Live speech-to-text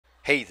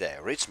Hey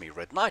there, it's me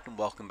Red Knight and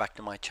welcome back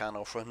to my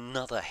channel for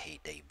another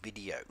Heyday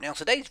video. Now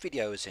today's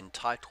video is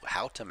entitled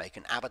How to Make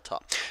an Avatar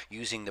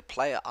using the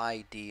Player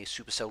ID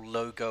Supercell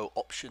logo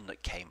option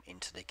that came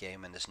into the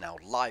game and is now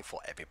live for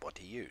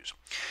everybody to use.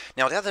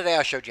 Now the other day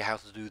I showed you how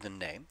to do the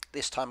name.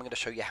 This time I'm going to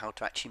show you how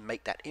to actually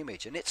make that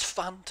image, and it's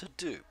fun to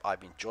do.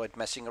 I've enjoyed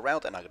messing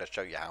around and I'm going to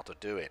show you how to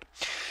do it.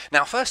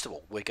 Now first of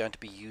all, we're going to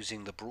be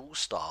using the Brawls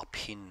Stars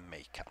Pin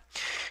maker.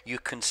 You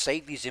can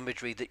save these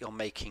imagery that you're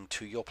making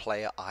to your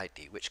player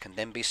ID, which can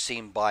then be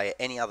seen by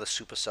any other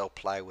Supercell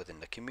player within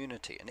the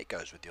community, and it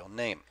goes with your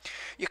name.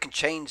 You can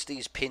change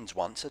these pins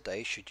once a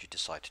day should you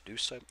decide to do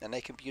so, and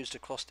they can be used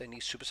across any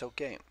Supercell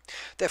game.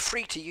 They're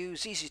free to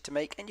use, easy to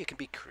make, and you can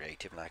be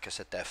creative, and like I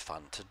said, they're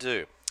fun to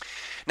do.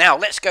 Now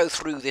let's go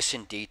through this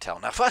in detail.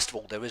 Now first of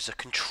all, there is a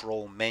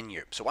control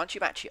menu. So once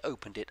you've actually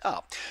opened it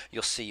up,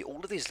 you'll see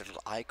all of these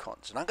little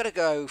icons, and I'm going to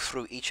go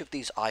through each of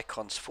these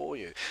icons for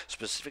you,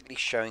 specifically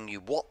showing you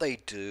what they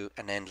do,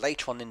 and then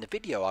later on in the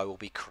video I will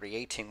be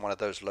creating one of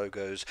those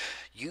logos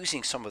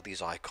using some of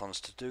these icons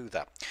to do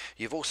that.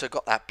 You've also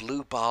got that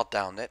blue bar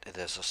down there.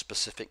 There's a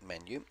specific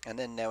menu, and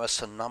then there are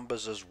some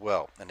numbers as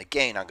well, and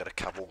again I'm going to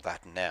cover all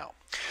that now.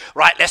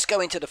 Right, let's go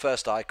into the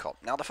first icon.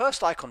 Now the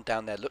first icon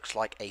down there looks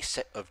like a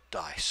set of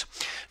dice.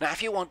 Now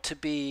if you want to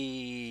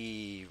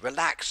be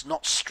relaxed,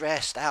 not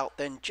stressed out,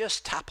 then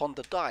just tap on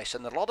the dice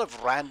and a lot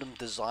of random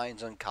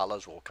designs and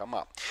colors will come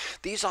up.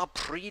 These are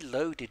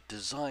preloaded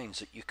designs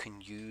that you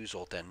can use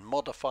or then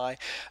modify,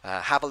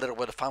 have a little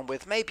bit of fun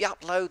with, maybe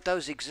upload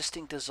those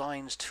existing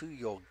designs to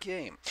your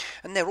game,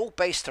 and they're all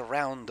based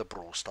around the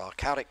Brawl Star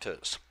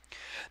characters.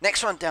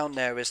 Next one down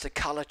there is the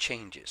color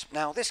changes.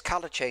 Now this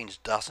color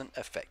change doesn't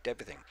affect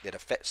everything. It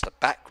affects the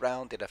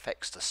background, it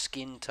affects the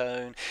skin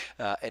tone,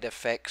 it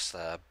affects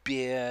the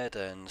beard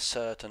and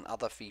certain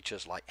other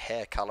features like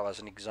hair color as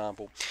an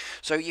example.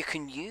 So you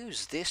can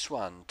use this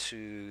one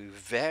to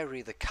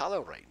vary the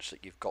color range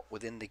that you've got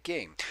within the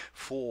game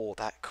for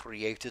that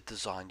creative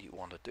design you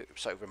want to do.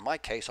 So in my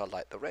case I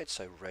like the red,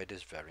 so red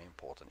is very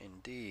important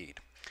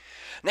indeed.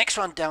 Next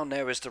one down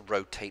there is the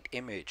rotate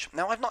image.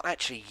 Now I've not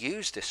actually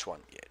used this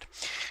one yet,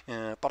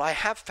 but I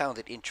have found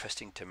it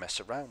interesting to mess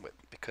around with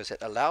because it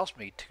allows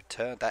me to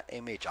turn that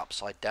image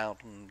upside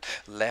down,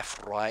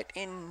 left, right,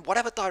 in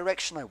whatever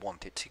direction I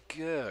want it to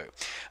go.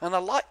 And I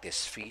like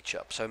this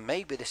feature, so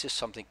maybe this is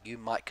something you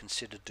might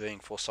consider doing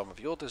for some of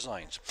your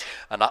designs.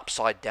 An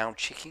upside down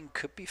chicken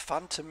could be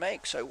fun to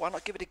make, so why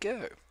not give it a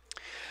go?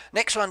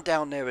 Next one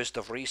down there is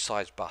the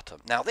resize button.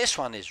 Now this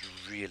one is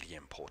really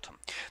important.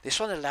 This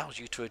one allows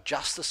you to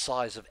adjust the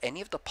size of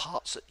any of the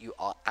parts that you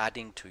are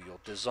adding to your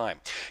design.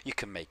 You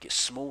can make it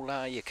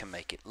smaller, you can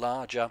make it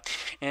larger,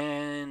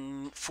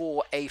 and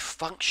for a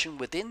function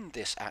within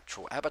this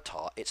actual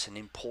avatar, it's an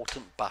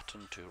important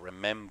button to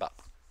remember.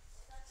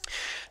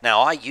 Now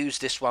I use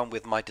this one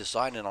with my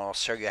design and I'll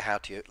show you how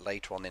to do it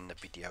later on in the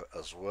video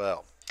as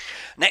well.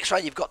 Next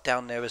one you've got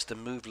down there is the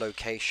move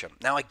location.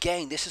 Now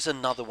again, this is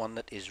another one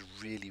that is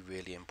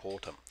really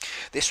important.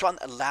 This one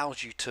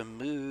allows you to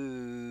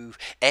move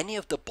any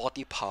of the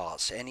body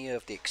parts, any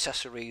of the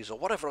accessories or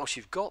whatever else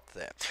you've got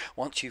there.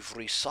 Once you've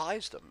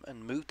resized them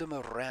and moved them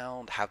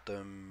around, have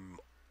them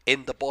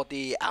in the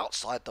body,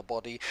 outside the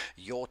body,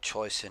 your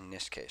choice in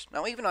this case.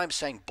 Now even I'm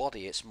saying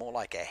body, it's more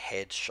like a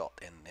headshot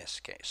in this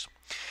case.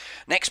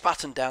 Next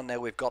button down there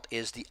we've got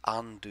is the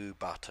undo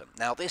button.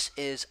 Now this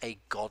is a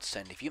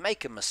godsend. If you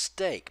make a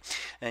mistake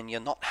and you're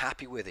not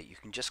happy with it, you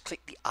can just click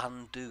the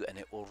undo and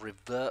it will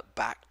revert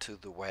back to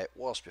the way it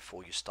was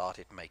before you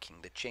started making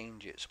the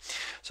changes.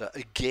 So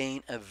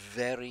again, a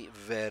very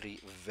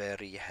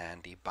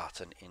handy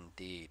button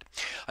indeed.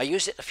 I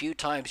used it a few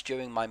times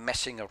during my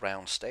messing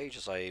around stage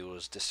as I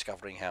was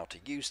discovering how to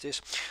use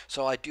this,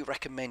 so I do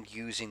recommend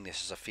using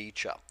this as a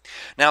feature.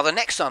 Now the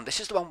next one,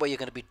 this is the one where you're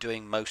going to be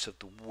doing most of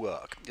the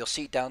work. You'll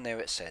see down there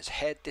it says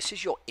head. This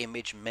is your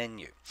image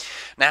menu.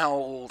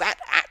 Now that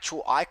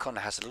actual icon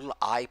has a little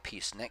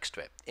eyepiece next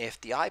to it.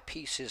 If the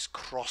eyepiece is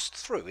crossed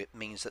through, it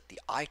means that the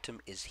item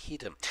is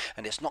hidden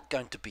and it's not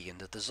going to be in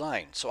the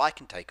design, so I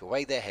can take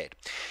away their head.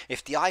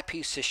 If the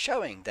eyepiece is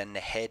showing, then the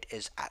head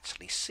is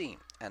actually seen,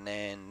 and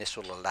then this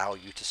will allow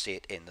you to see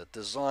it in the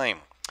design.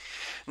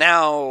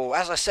 Now,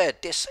 as I said,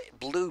 this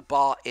blue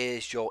bar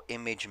is your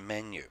image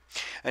menu,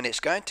 and it's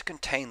going to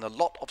contain a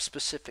lot of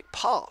specific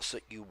parts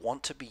that you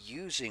want to be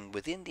using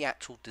within the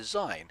actual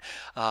design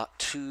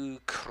to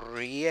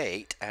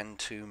create and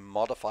to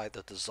modify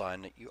the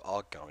design that you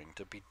are going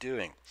to be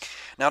doing.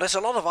 Now, there's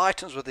a lot of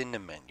items within the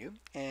menu,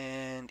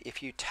 and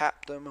if you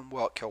tap them and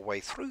work your way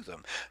through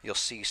them, you'll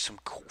see some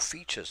cool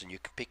features, and you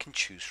can pick and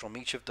choose from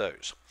each of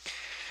those.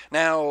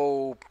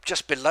 Now,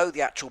 just below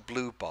the actual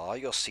blue bar,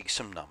 you'll see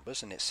some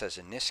numbers, and it says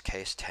in this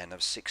case 10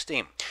 of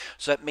 16.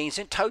 So it means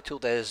in total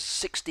there's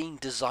 16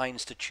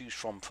 designs to choose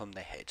from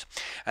the head.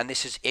 And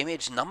this is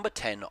image number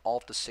 10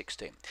 of the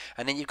 16.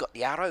 And then you've got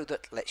the arrow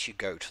that lets you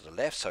go to the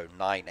left, so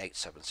 9, 8,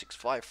 7, 6,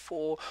 5,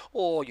 4,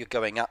 or you're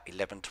going up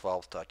 11,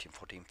 12, 13,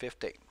 14,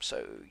 15.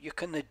 So you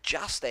can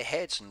adjust their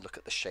heads and look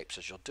at the shapes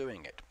as you're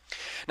doing it.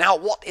 Now,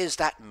 what is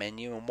that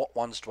menu and what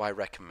ones do I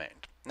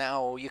recommend?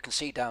 Now you can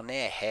see down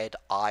there head,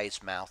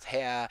 eyes, mouth,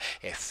 hair,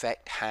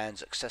 effect,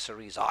 hands,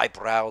 accessories,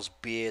 eyebrows,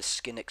 beard,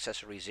 skin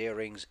accessories,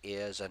 earrings,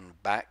 ears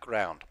and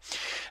background.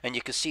 And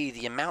you can see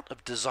the amount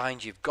of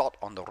designs you've got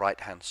on the right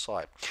hand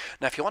side.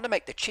 Now if you want to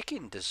make the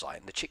chicken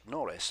design, the Chick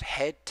Norris,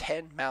 head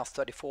 10, mouth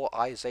 34,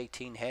 eyes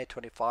 18, hair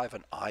 25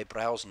 and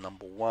eyebrows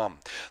number 1.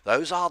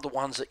 Those are the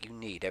ones that you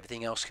need.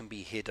 Everything else can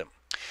be hidden.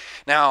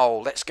 Now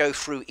let's go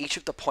through each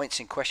of the points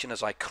in question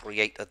as I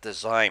create a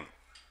design.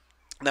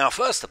 Now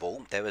first of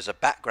all, there is a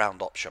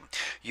background option.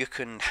 You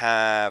can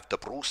have the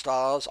Brawls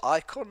Stars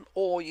icon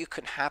or you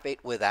can have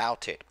it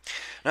without it.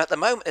 Now at the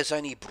moment there's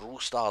only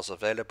Brawls Stars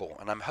available,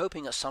 and I'm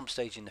hoping at some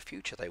stage in the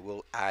future they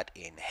will add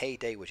in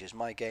Heyday, which is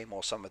my game,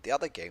 or some of the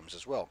other games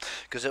as well,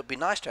 because it would be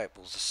nice to be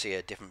able to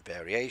see different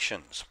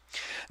variations.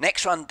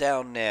 Next one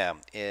down there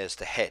is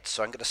the head.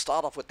 So I'm going to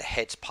start off with the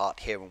heads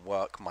part here and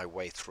work my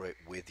way through it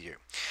with you.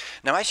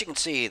 Now as you can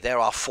see there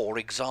are 4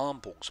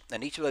 examples,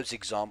 and each of those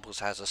examples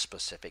has a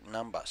specific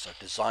number. So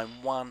design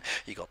 1,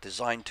 you got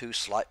design 2,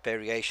 slight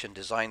variation,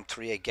 design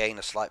 3 again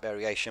a slight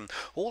variation,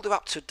 all the way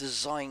up to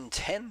design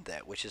 10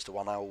 there, which is the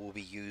one I will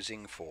be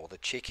using for the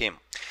chicken.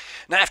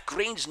 Now if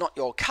green's not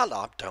your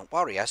color, don't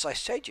worry. As I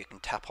said, you can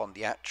tap on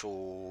the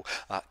actual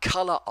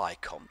color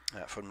icon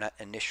from that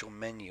initial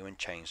menu and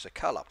change the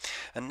color.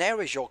 And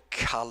there is your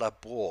color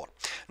board.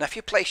 Now if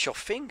you place your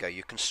finger,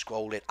 you can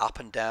scroll it up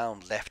and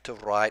down, left to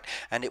right,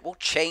 and it will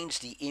change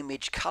the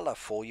image color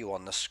for you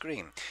on the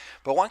screen.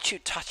 But once you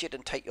touch it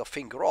and take your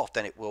finger off,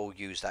 then it will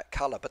use that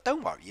color. But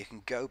don't worry, you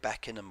can go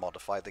back in and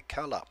modify the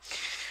color.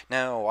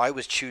 Now I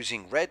was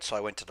choosing red, so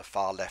I went to the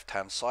far left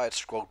hand side,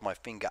 scrolled my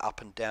finger up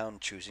and down,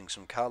 choosing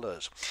some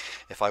colors.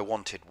 If I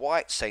wanted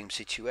white, same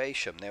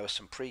situation. There were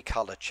some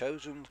pre-color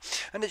chosen,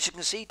 and as you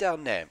can see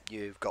down there,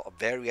 you've got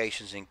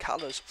variations in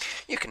colors.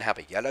 You can have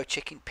a yellow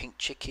chicken, pink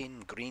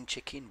chicken, green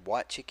chicken,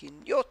 white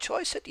chicken, your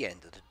choice at the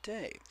end of the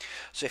day.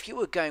 So if you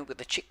were going with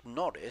the Chick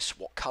Norris,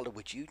 what color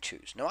would you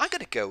choose? Now I'm going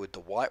to go with the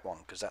white one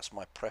because that's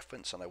my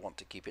preference and I want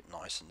to keep it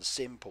nice and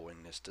simple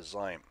in this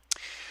design.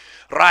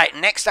 Right,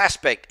 next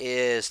aspect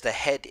is the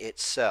head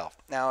itself.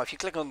 Now if you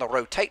click on the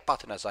rotate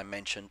button, as I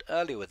mentioned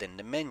earlier within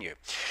the menu,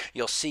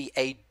 you'll see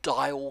a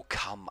dial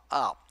come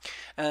up,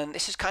 and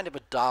this is kind of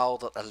a dial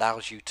that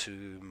allows you to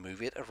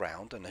move it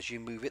around, and as you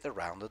move it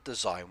around the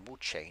design will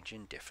change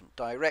in different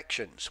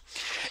directions.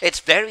 It's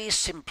very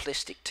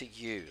simplistic to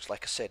use.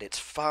 Like I said, it's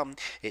fun,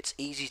 it's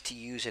easy to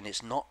use, and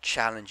it's not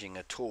challenging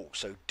at all,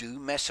 so do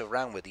mess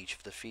around with each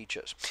of the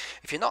features.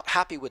 If you're not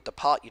happy with the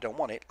part, you don't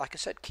want it, like I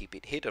said, keep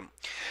it hidden.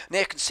 Now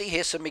you can see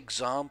here some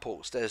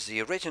examples. There's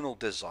the original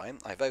design.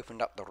 I've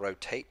opened up the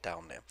rotate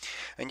down there,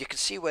 and you can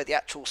see where the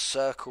actual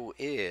circle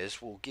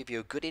is will give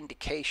you a good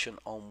indication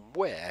on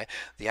where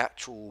the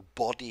actual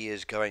body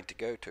is going to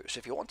go to. So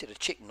if you wanted a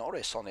Chick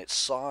Norris on its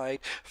side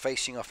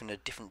facing off in a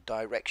different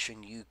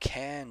direction, you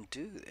can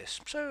do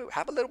this. So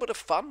have a little bit of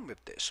fun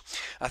with this.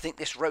 I think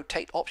this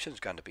rotate option is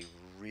going to be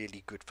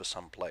really good for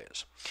some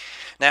players.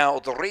 Now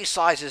the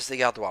resize is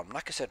the other one.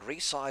 Like I said,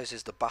 resize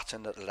is the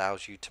button that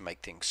allows you to make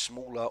things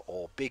smaller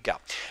or bigger,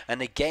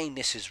 and again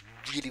this is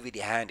really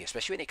handy,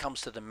 especially when it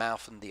comes to the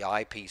mouth and the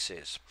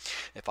eyepieces,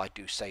 if I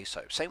do say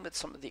so. Same with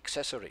some of the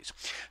accessories.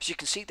 So you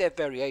can see their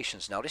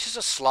variations. Now this is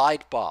a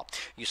slide bar.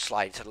 You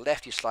slide it to the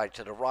left, you slide it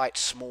to the right,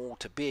 small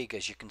to big,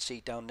 as you can see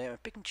down there,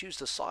 and pick and choose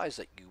the size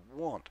that you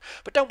want.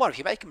 But don't worry, if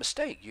you make a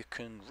mistake you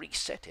can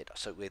reset it,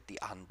 so with the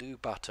undo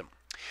button.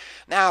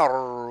 Now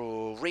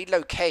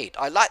relocate.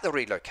 I like the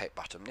relocate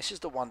button. This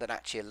is the one that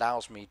actually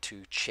allows me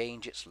to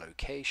change its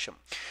location.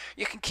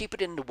 You can keep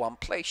it in the one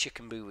place, you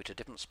can move it to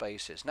different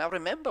spaces. Now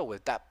remember,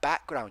 with that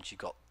background you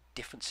got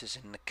differences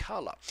in the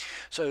color,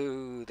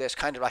 so there's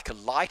kind of like a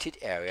lighted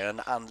area and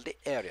an unlit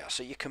area,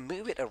 so you can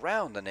move it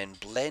around and then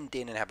blend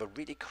in and have a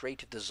really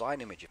creative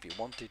design image if you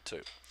wanted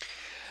to.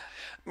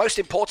 Most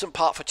important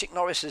part for Chick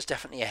Norris is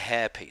definitely a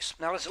hair piece.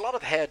 Now there's a lot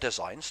of hair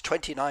designs,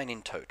 29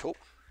 in total.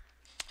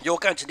 You're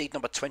going to need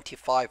number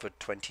 25 or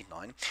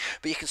 29,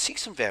 but you can see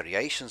some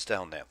variations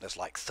down there. There's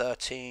like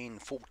 13,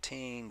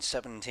 14,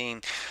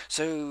 17.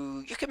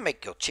 So you can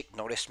make your Chick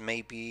Norris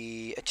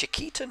maybe a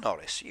Chiquita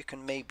Norris. You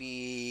can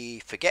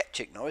maybe forget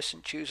Chick Norris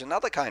and choose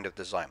another kind of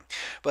design.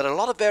 But a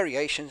lot of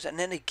variations, and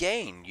then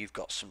again, you've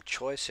got some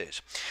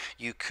choices.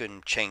 You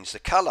can change the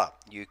color.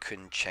 You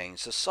can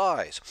change the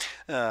size.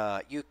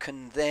 You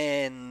can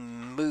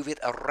then move it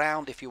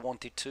around if you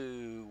wanted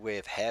to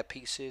with hair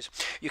pieces.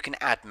 You can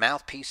add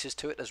mouthpieces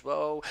to it as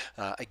well.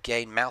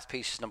 Again,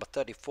 mouthpiece is number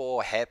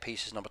 34, hair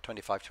piece is number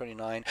 25,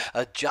 29.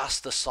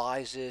 Adjust the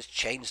sizes,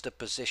 change the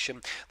position.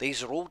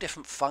 These are all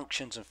different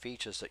functions and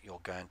features that you're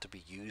going to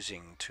be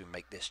using to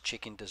make this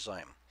chicken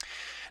design.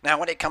 Now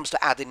when it comes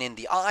to adding in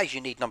the eyes,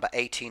 you need number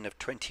 18 of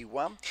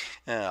 21.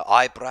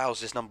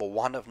 Eyebrows is number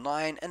 1 of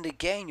 9, and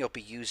again you'll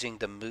be using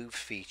the move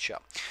feature.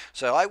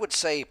 So I would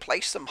say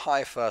place them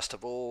high first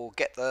of all,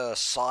 get the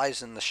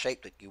size and the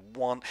shape that you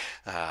want,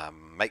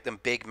 make them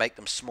big, make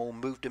them small,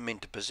 move them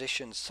into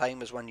position,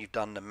 same as when you've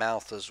done the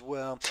mouth as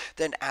well.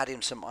 Then add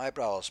in some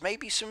eyebrows.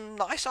 Maybe some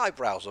nice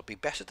eyebrows will be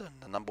better than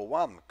the number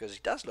 1 because he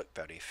does look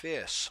very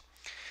fierce.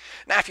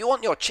 Now, if you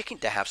want your chicken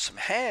to have some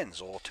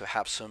hands or to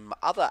have some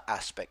other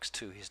aspects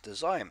to his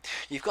design,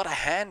 you've got a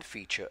hand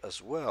feature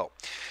as well.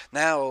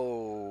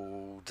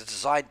 Now, the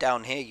design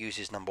down here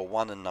uses number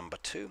 1 and number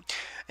 2.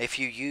 If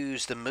you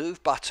use the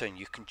move button,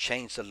 you can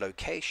change the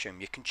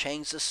location. You can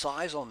change the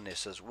size on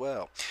this as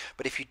well.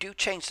 But if you do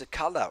change the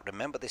color,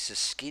 remember this is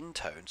skin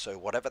tone, so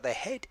whatever the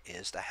head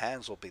is, the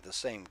hands will be the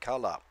same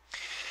color.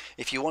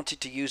 If you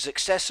wanted to use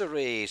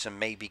accessories and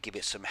maybe give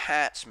it some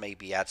hats,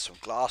 maybe add some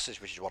glasses,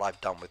 which is what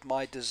I've done with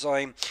my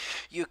design,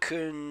 you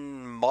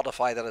can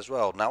modify that as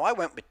well. Now, I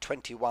went with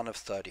 21 of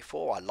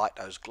 34. I like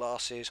those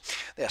glasses.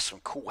 There's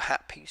some cool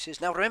hat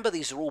pieces. Now, remember,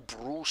 these are all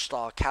Brawl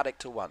Star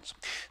character ones,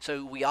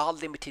 so we are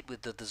limited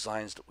with the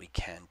designs that we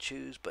can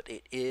choose, but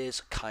it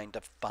is kind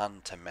of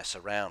fun to mess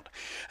around.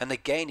 And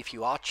again, if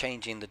you are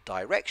changing the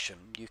direction,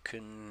 you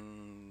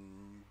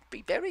can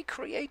be very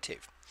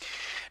creative.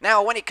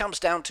 Now, when it comes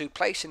down to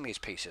placing these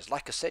pieces,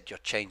 like I said, you're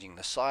changing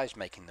the size,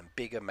 making them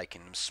bigger,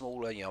 making them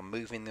smaller, you're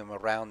moving them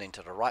around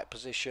into the right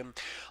position.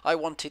 I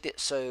wanted it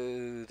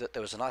so that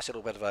there was a nice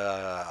little bit of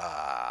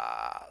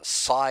a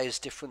size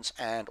difference,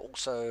 and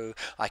also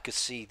I could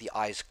see the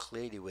eyes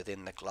clearly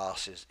within the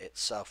glasses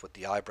itself, with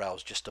the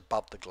eyebrows just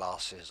above the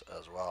glasses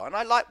as well. And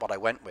I like what I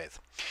went with.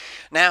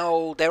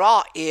 Now, there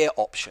are ear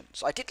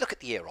options. I did look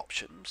at the ear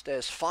options.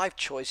 There's 5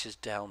 choices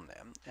down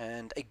there,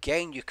 and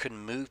again, you can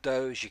move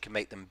those, you can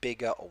make them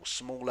bigger or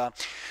smaller,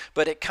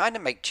 but it kind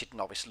of makes Chicken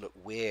obviously look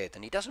weird,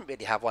 and he doesn't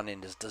really have one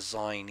in his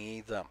design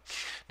either.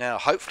 Now,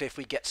 hopefully if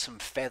we get some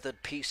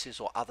feathered pieces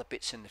or other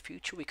bits in the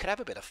future, we could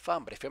have a bit of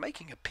fun. But if you're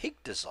making a pig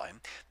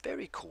design,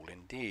 very cool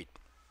indeed.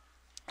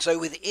 So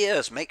with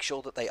ears, make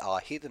sure that they are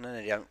hidden and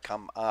they don't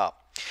come up.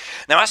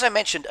 Now, as I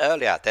mentioned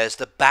earlier, there's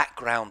the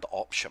background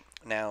option.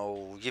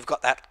 Now, you've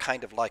got that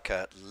kind of like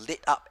a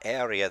lit up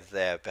area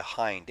there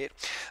behind it.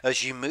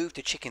 As you move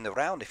the chicken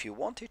around, if you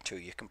wanted to,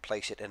 you can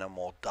place it in a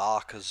more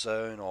darker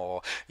zone,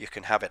 or you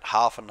can have it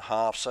half and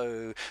half.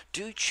 So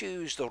do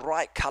choose the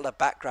right color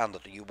background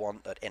that you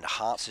want that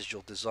enhances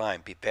your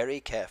design. Be very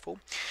careful.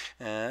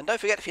 And don't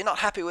forget, if you're not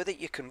happy with it,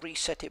 you can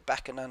reset it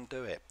back and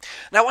undo it.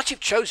 Now, once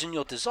you've chosen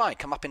your design,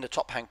 come up in the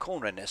top hand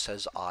corner and it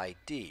says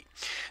ID.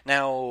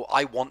 Now,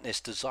 I want this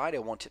design. I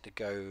want it to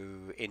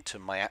go into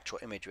my actual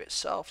image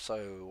itself.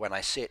 So when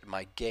I see it in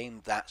my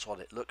game, that's what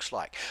it looks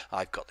like.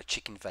 I've got the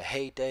chicken for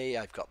heyday,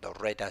 I've got the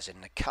red as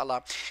in the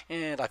color,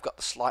 and I've got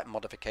the slight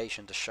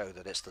modification to show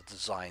that it's the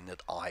design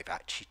that I've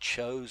actually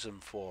chosen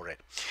for it.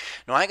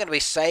 Now, I'm going to be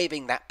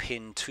saving that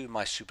pin to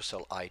my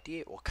Supercell ID.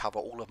 It will cover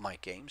all of my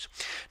games.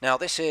 Now,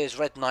 this is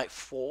Red Knight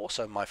 4,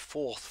 so my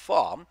 4th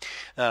farm.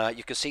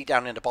 You can see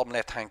down in the bottom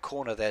left hand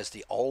corner there's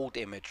the old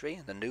imagery,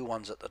 and the new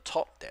one's at the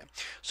top there.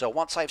 So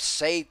once I've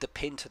saved the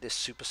pin to this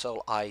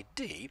Supercell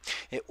ID,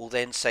 it will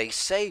then say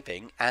saving,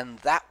 and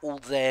that will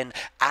then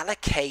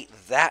allocate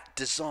that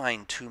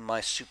design to my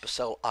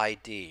Supercell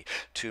ID,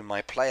 to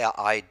my player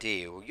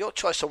ID, your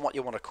choice on what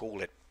you want to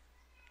call it.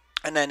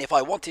 And then if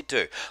I wanted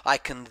to, I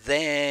can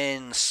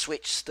then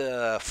switch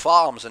the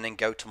farms and then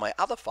go to my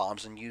other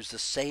farms and use the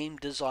same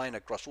design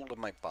across all of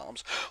my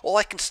farms. Or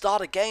I can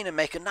start again and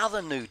make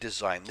another new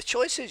design. The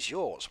choice is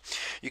yours.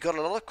 You've got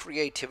a lot of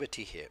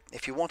creativity here.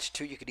 If you wanted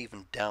to, you could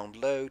even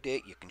download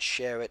it. You can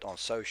share it on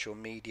social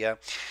media.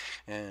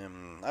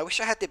 I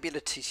wish I had the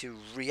ability to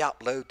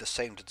re-upload the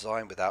same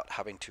design without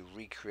having to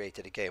recreate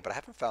it again, but I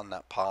haven't found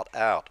that part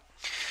out.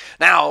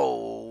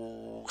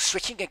 Now,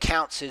 switching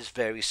accounts is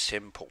very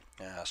simple.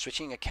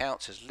 Switching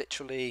accounts is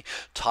literally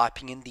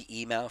typing in the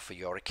email for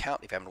your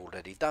account if you haven't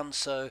already done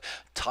so,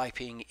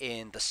 typing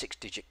in the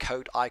 6-digit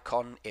code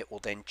icon. It will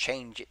then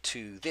change it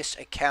to this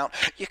account.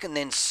 You can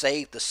then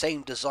save the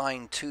same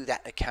design to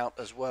that account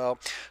as well.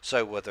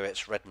 So whether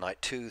it's Red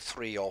Knight 2,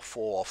 3 or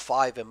 4 or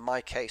 5 in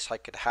my case, I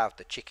could have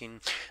the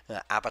chicken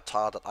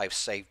avatar that I've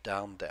saved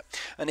down there.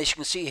 And as you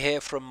can see here,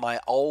 from my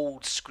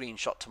old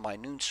screenshot to my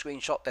new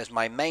screenshot, there's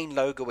my main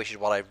logo, which is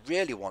what I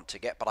really want to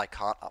get, but I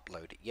can't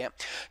upload it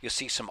yet. You'll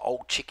see some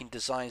old chicken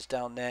designs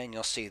down there, and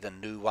you'll see the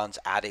new ones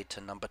added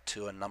to number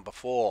 2 and number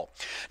 4.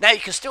 Now,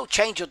 you can still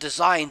change your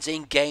designs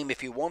in game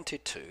if you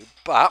wanted to,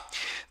 but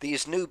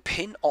these new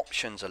pin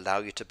options allow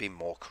you to be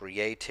more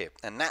creative,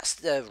 and that's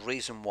the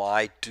reason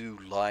why I do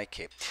like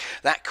it.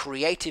 That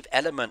creative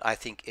element, I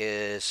think,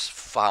 is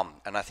fun,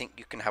 and I think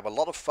you can have a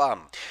lot of fun.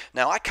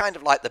 Now, I kind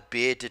of like the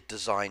bearded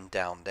design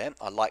down there.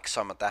 I like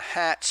some of the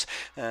hats,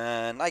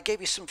 and I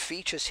gave you some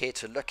features here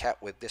to look at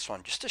with this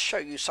one, just to show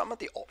you some of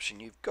the option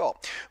you've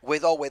got,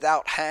 with or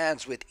without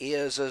hands, with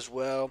ears as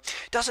well.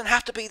 It doesn't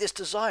have to be this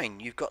design.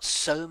 You've got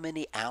so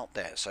many out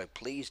there, so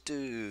please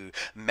do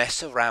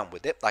mess around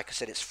with it. Like I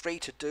said, it's free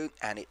to do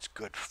and it's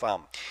good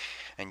fun.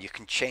 and you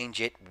can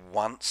change it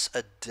once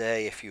a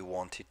day if you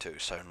wanted to,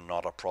 so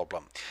not a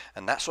problem.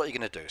 And that's what you're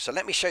going to do. So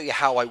let me show you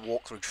how I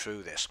walk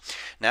through this.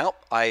 Now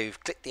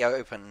I've clicked the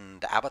open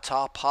the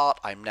avatar part.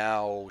 I'm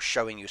now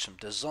showing you some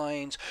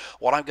designs.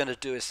 What I'm going to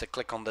do is to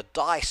click on the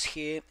dice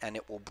here, and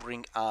it will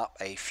bring up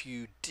a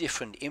few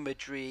different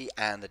imagery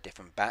and a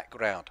different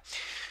background.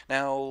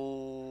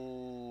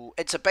 Now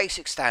it's a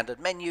basic standard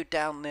menu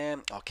down there.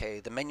 Okay,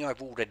 the menu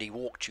I've already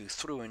walked you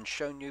through and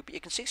shown you, but you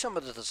can see some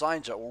of the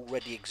designs are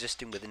already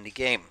existing within the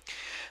game.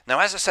 Now,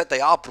 as I said, they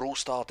are Brawl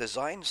Star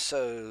designs,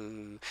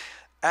 so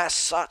as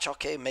such,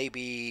 okay,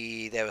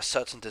 maybe there are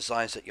certain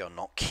designs that you're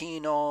not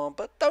keen on,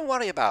 but don't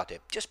worry about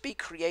it. Just be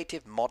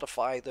creative,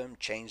 modify them,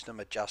 change them,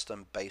 adjust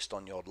them based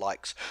on your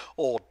likes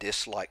or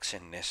dislikes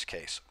in this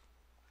case.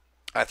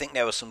 I think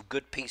there are some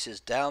good pieces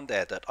down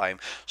there that I'm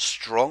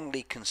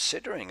strongly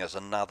considering as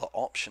another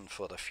option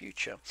for the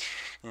future.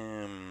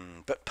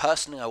 But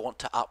personally, I want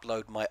to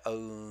upload my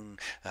own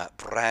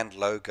brand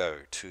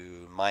logo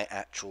to my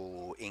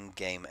actual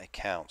in-game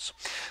accounts.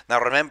 Now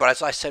remember,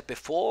 as I said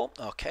before,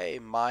 okay,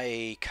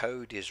 my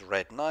code is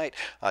Red Knight.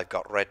 I've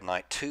got Red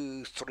Knight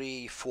 2,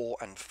 3, 4,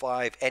 and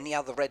 5. Any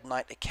other Red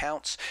Knight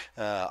accounts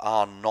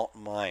are not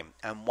mine.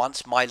 And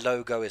once my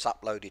logo is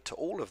uploaded to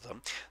all of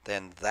them,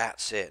 then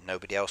that's it.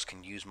 Nobody else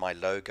can use my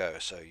logo,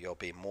 so you'll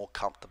be more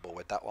comfortable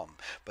with that one.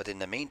 But in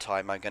the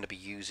meantime, I'm going to be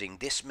using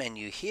this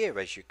menu here,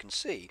 as you can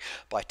see,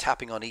 by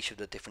tapping on each of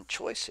the different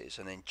choices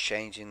and then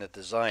changing the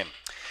design.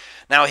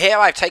 Now here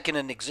I've taken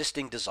an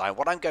existing design.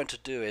 What I'm going to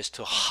do is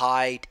to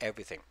hide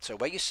everything. So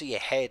where you see a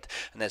head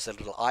and there's a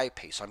little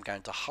eyepiece, I'm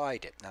going to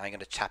hide it. Now I'm going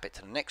to tap it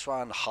to the next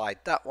one, hide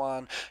that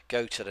one,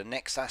 go to the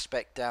next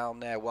aspect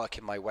down there,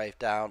 working my way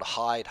down,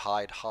 hide,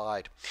 hide,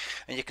 hide.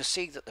 And you can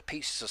see that the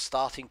pieces are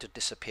starting to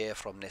disappear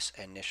from this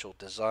initial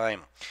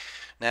design.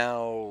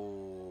 Now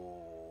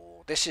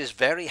this is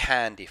very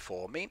handy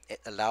for me.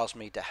 It allows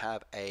me to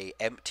have an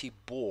empty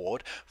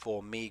board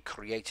for me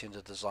creating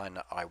the design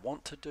that I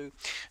want to do.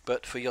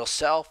 But for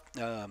yourself,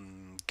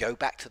 go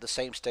back to the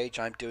same stage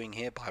I'm doing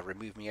here by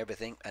removing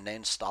everything and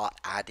then start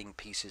adding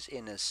pieces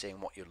in and seeing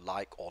what you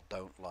like or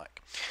don't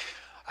like.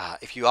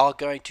 If you are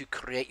going to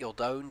create your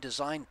own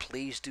design,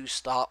 please do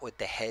start with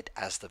the head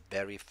as the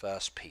very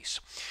first piece.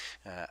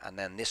 And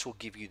then this will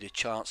give you the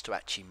chance to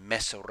actually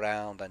mess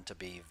around and to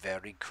be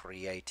very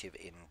creative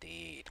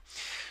indeed.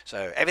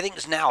 So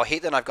everything's now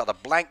hidden. I've got a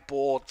blank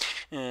board.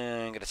 I'm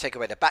going to take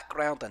away the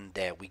background, and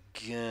there we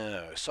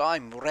go. So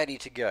I'm ready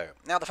to go.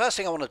 Now the first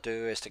thing I want to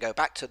do is to go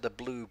back to the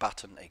blue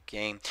button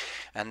again,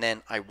 and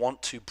then I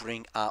want to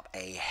bring up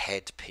a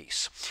head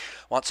piece.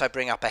 Once I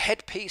bring up a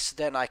head piece,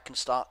 then I can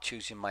start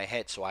choosing my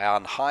head. So I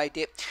unhide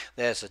it.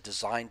 There's a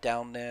design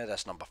down there.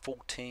 That's number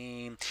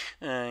 14.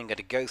 I'm going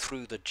to go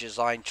through the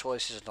design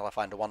choices until I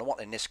find the one I want.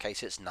 In this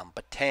case, it's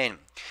number 10.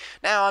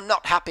 Now, I'm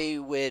not happy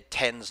with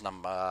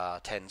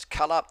number 10's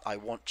color. I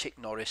want Chick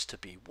Norris to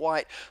be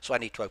white, so I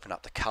need to open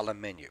up the color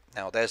menu.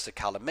 Now, there's the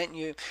color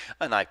menu,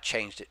 and I've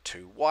changed it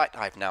to white.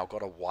 I've now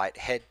got a white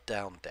head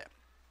down there.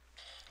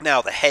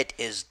 Now the head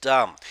is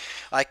done.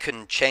 I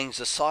can change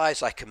the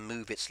size, I can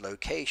move its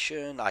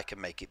location, I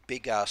can make it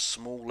bigger,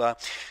 smaller.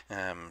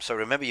 So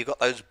remember, you've got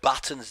those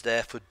buttons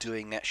there for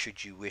doing that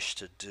should you wish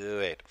to do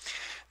it.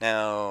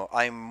 Now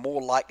I'm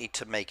more likely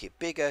to make it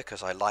bigger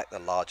because I like the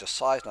larger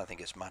size and I think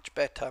it's much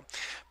better.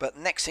 But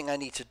next thing I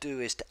need to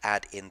do is to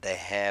add in the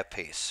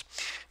hairpiece.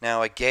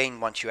 Now again,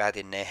 once you add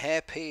in the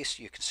hairpiece,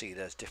 you can see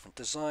there's different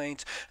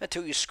designs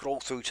until you scroll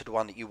through to the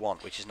one that you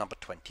want, which is number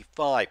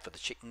 25 for the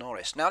Chick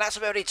Norris. Now that's a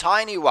very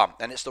tiny one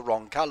and it's the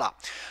wrong color,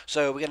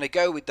 so we're going to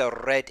go with the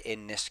red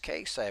in this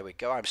case. There we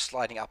go. I'm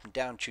sliding up and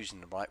down, choosing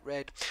the right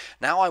red.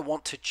 Now I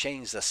want to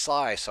change the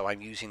size, so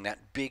I'm using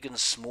that big and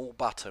small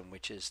button,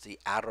 which is the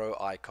arrow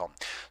icon.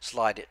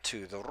 Slide it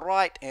to the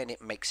right and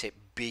it makes it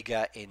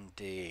bigger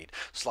indeed.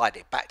 Slide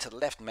it back to the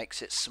left,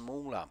 makes it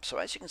smaller. So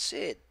as you can see,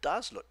 it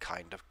does look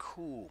kind of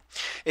cool.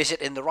 Is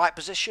it in the right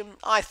position?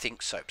 I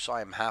think so, so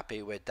I'm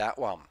happy with that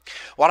one.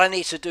 What I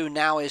need to do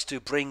now is to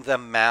bring the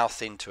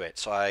mouth into it.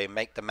 So I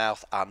make the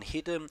mouth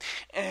unhidden,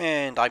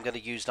 and I'm going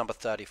to use number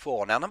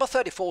 34. Now number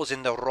 34 is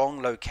in the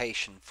wrong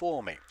location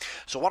for me.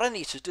 So what I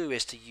need to do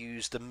is to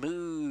use the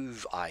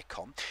move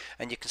icon,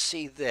 and you can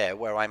see there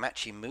where I'm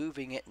actually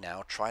moving it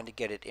now, trying to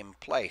get it in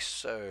place.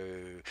 So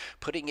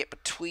putting it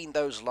between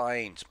those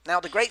lines. Now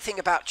the great thing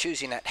about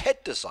choosing that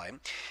head design,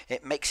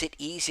 it makes it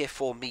easier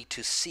for me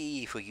to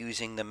see for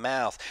using the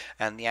mouth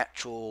and the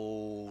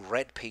actual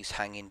red piece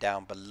hanging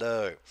down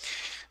below.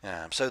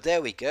 So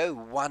there we go,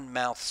 one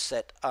mouth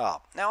set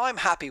up. Now I'm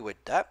happy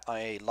with that.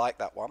 I like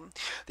that one.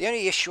 The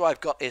only issue I've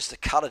got is the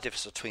color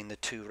difference between the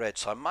two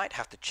reds, so I might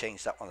have to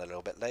change that one a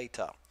little bit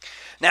later.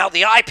 Now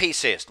the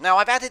eyepieces. Now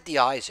I've added the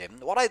eyes in.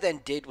 What I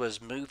then did was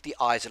move the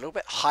eyes a little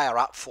bit higher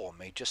up for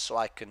me, just so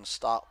I can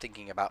start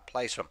thinking about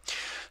placement.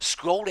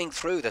 Scrolling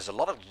through, there's a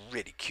lot of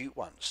really cute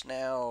ones.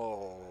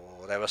 Now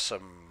there are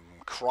some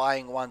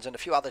crying ones, and a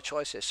few other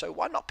choices. So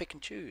why not pick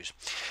and choose?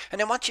 And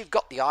then once you've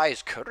got the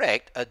eyes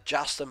correct,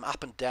 adjust them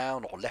up and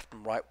down or left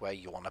and right where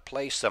you want to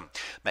place them.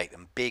 Make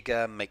them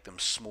bigger, make them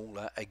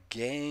smaller,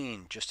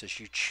 again, just as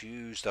you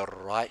choose the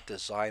right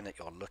design that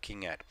you're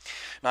looking at.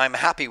 Now I'm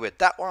happy with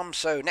that one.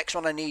 So next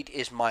one I need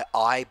is my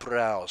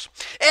eyebrows.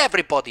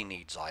 Everybody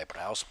needs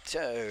eyebrows.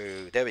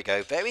 So there we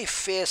go. Very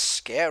fierce,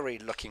 scary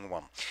looking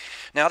one.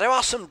 Now there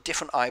are some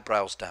different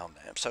eyebrows down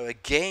there. So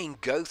again,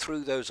 go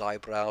through those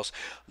eyebrows,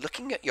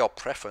 looking at your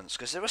preference,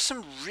 because there are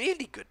some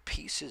really good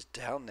pieces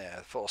down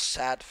there for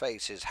sad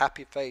faces,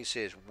 happy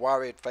faces,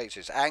 worried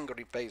faces,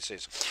 angry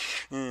faces.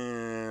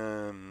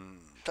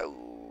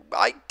 So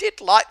I did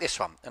like this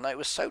one, and I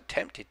was so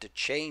tempted to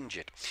change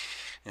it.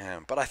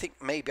 But I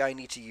think maybe I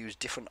need to use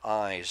different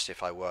eyes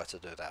if I were to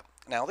do that.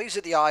 Now these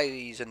are the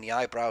eyes and the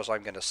eyebrows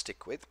I'm going to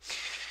stick with.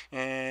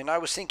 And I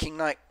was thinking,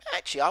 like,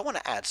 actually I want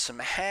to add some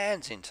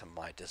hands into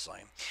my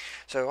design.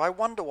 So I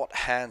wonder what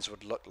hands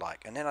would look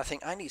like. And then I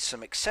think I need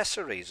some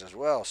accessories as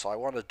well. So I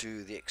want to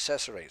do the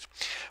accessories.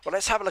 Well,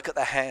 let's have a look at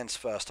the hands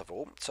first of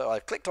all. So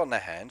I've clicked on the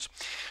hands,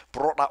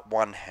 brought up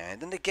one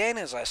hand. And again,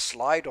 as I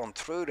slide on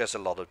through, there's a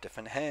lot of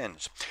different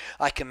hands.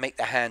 I can make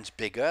the hands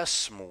bigger,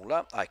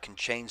 smaller. I can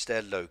change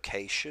their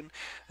location.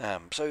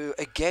 So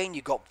again,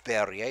 you've got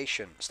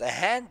variations. The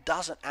hand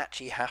doesn't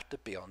actually have to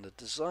be on the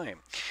design.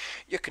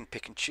 You can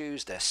pick and choose.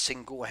 There's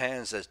single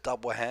hands, there's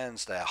double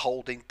hands, they're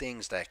holding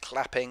things, they're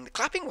clapping. The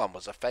clapping one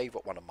was a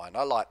favorite one of mine.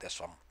 I like this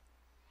one.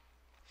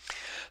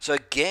 So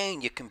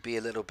again, you can be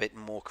a little bit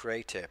more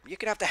creative. You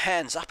can have the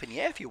hands up in the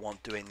air if you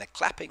want, doing the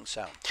clapping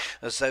sound,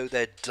 as though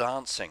they're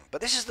dancing.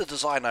 But this is the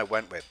design I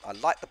went with. I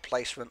like the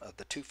placement of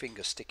the two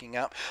fingers sticking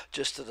out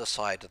just to the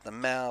side of the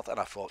mouth, and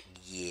I thought,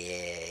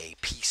 yay,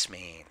 peace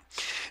man.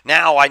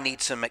 Now I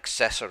need some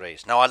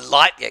accessories. Now I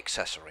like the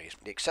accessories.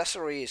 The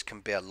accessories can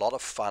be a lot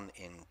of fun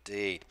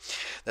indeed.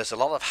 There's a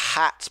lot of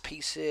hats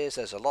pieces.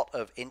 There's a lot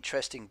of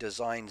interesting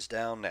designs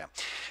down there.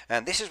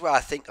 And this is where I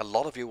think a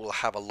lot of you will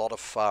have a lot of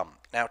fun.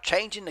 Now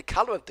changing the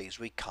color of these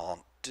we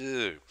can't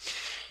do.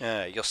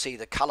 You'll see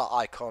the color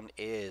icon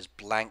is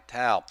blanked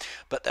out,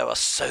 but there are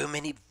so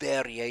many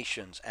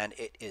variations and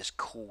it is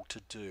cool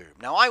to do.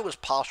 Now I was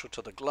partial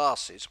to the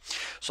glasses,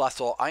 so I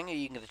thought I'm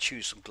going to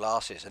choose some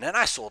glasses, and then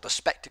I saw the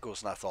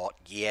spectacles and I thought,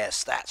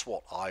 yes, that's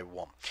what I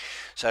want.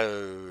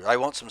 So I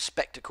want some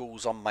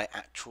spectacles on my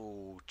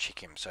actual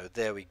chicken. So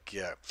there we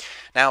go.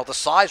 Now the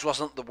size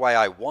wasn't the way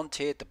I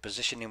wanted, the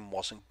positioning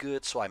wasn't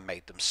good, so I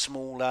made them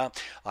smaller.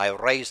 I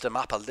raised them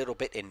up a little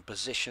bit in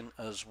position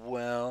as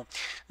well.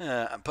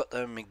 And put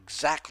them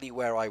exactly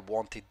where I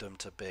wanted them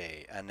to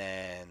be, and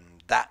then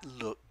that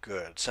looked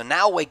good. So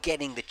now we're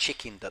getting the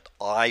chicken that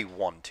I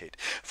wanted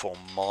for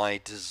my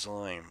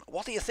design.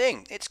 What do you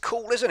think? It's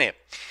cool, isn't it?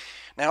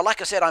 Now, like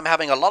I said, I'm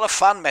having a lot of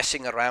fun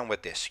messing around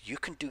with this. You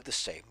can do the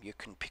same. You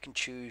can pick and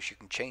choose, you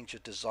can change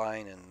your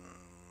design, and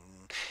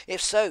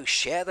if so,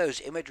 share those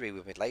imagery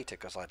with me later,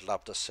 because I'd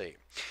love to see.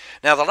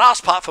 Now the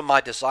last part for my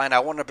design, I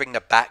want to bring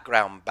the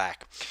background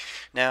back.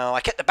 Now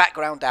I kept the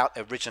background out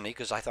originally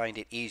because I find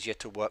it easier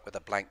to work with a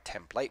blank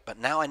template, but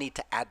now I need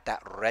to add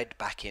that red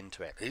back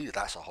into it. Ooh,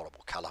 that's a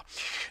horrible color.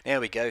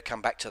 There we go,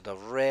 come back to the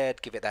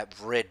red, give it that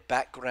red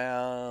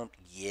background.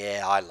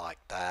 Yeah, I like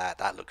that.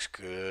 That looks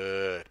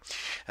good.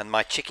 And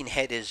my chicken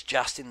head is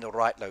just in the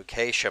right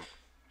location.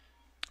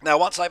 Now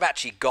once I've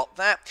actually got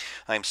that,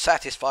 I'm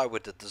satisfied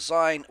with the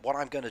design. What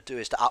I'm going to do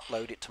is to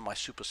upload it to my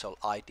Supercell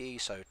ID.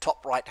 So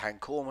top right hand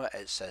corner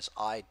it says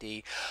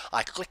ID.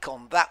 I click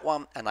on that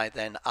one and I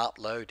then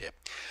upload it.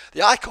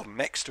 The icon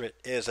next to it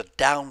is a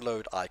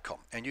download icon,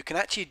 and you can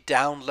actually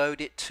download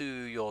it to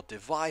your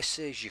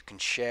devices. You can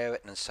share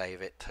it and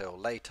save it till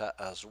later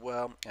as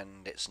well,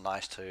 and it's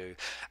nice to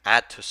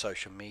add to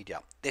social media.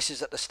 This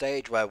is at the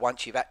stage where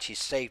once you've actually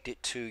saved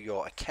it to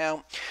your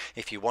account,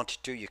 if you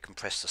wanted to, you can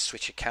press the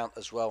switch account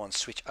as well and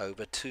switch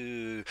over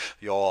to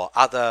your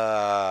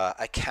other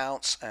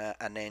accounts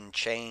and then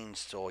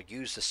change or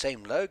use the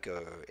same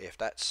logo if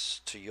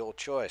that's to your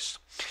choice.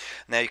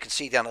 Now you can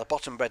see down at the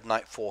bottom Red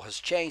Knight 4 has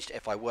changed.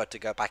 If I were to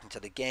go back into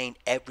the game,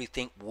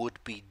 everything would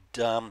be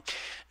done,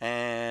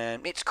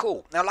 and it's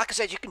cool. Now like I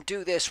said, you can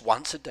do this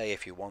once a day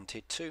if you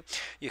wanted to.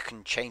 You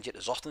can change it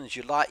as often as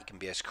you like. You can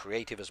be as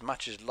creative as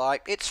much as you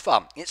like. It's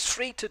fun, it's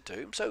free to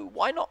do, so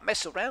why not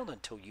mess around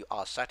until you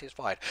are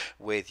satisfied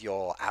with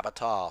your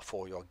avatar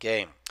for your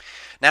game.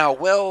 Now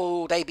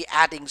will they be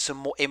adding some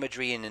more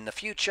imagery in the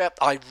future?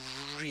 I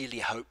really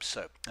hope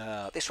so.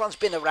 This one's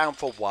been around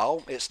for a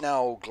while. It's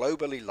now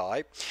globally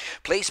live.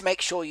 Please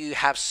make sure you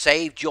have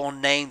saved your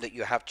name that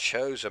you have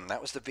chosen.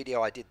 That was the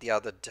video I did the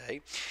other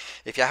day.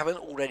 If you haven't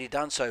already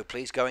done so,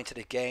 please go into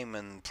the game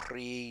and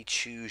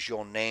pre-choose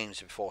your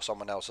names before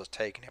someone else has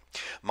taken it.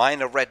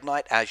 Mine are Red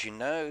Knight, as you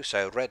know,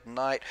 so Red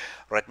Knight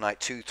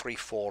 2, 3,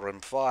 4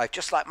 and 5,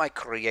 just like my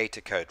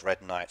creator code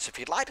Red Knight. So if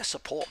you'd like to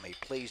support me,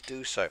 please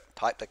do so.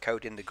 Type the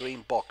code in the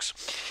green box.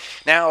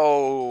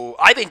 Now,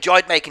 I've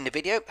enjoyed making the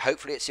video.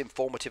 Hopefully it's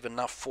informative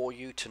enough for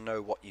you to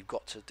know what you've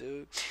got to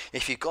do.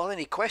 If you've got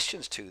any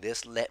questions to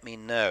this, let me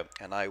know,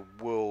 and I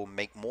will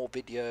make more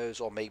videos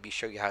or maybe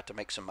show you how to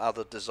make some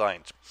other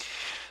designs.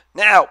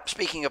 Now,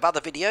 speaking of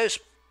other videos,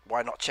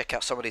 why not check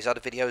out some of these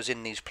other videos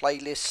in these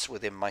playlists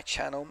within my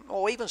channel,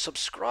 or even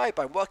subscribe.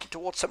 I'm working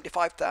towards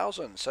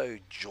 75,000, so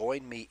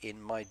join me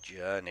in my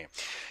journey.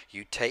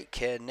 You take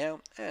care now,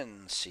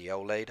 and see you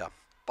all later.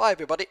 Bye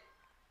everybody.